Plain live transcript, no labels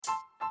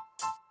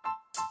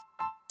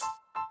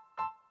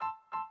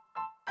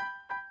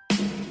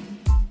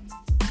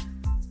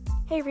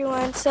Hey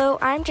everyone, so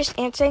I'm just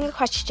answering the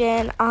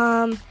question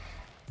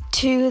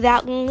to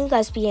that lonely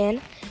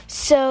lesbian.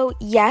 So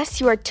yes,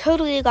 you are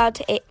totally allowed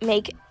to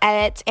make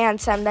edits and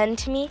send them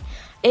to me.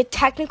 It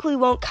technically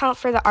won't count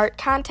for the art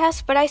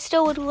contest, but I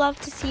still would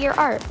love to see your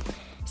art.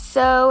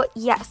 So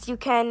yes, you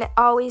can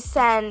always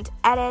send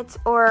edits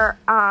or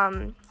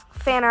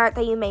fan art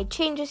that you made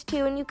changes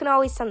to, and you can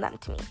always send them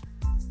to me.